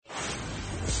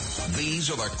These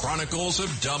are the Chronicles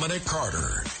of Dominic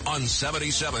Carter on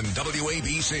 77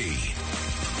 WABC.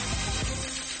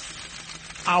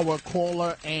 Our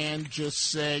caller, Ann, just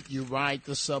said, you ride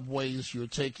the subways, you're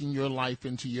taking your life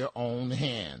into your own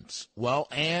hands. Well,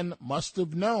 Ann must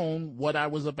have known what I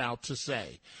was about to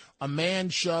say. A man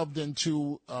shoved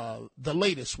into the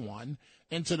latest one,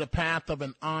 into the path of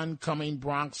an oncoming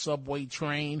Bronx subway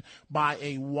train by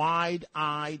a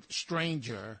wide-eyed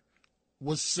stranger,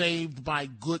 was saved by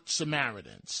good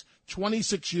Samaritans.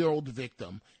 26-year-old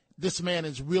victim. This man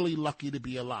is really lucky to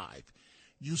be alive.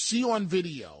 You see on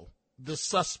video the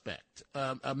suspect,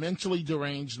 a mentally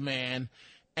deranged man,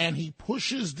 and he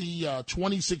pushes the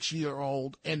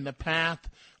 26-year-old in the path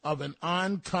of an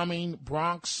oncoming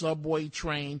Bronx subway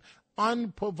train,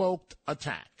 unprovoked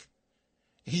attack.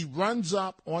 He runs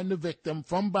up on the victim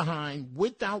from behind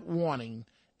without warning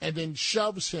and then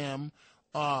shoves him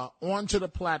onto the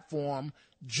platform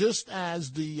just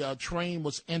as the train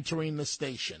was entering the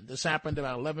station. This happened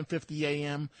about 11:50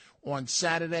 a.m. on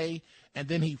Saturday, and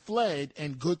then he fled,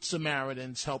 and good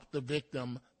Samaritans helped the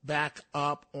victim back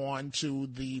up onto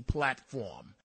the platform.